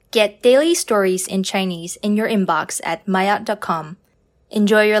Get daily stories in Chinese in your inbox at maayot.com.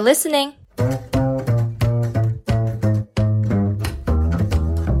 Enjoy your listening!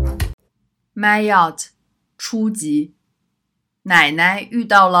 maayot 初级，奶奶遇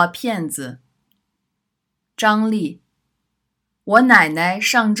到了骗子。张丽，我奶奶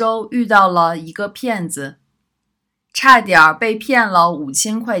上周遇到了一个骗子，差点被骗了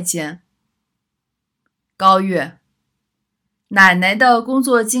5000块钱。高月，奶奶的工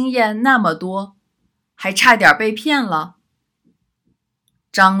作经验那么多，还差点被骗了。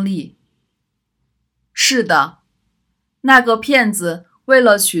张丽，是的，那个骗子为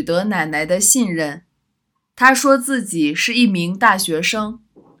了取得奶奶的信任，他说自己是一名大学生，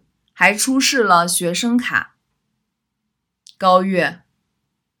还出示了学生卡。高月，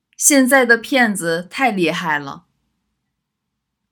现在的骗子太厉害了，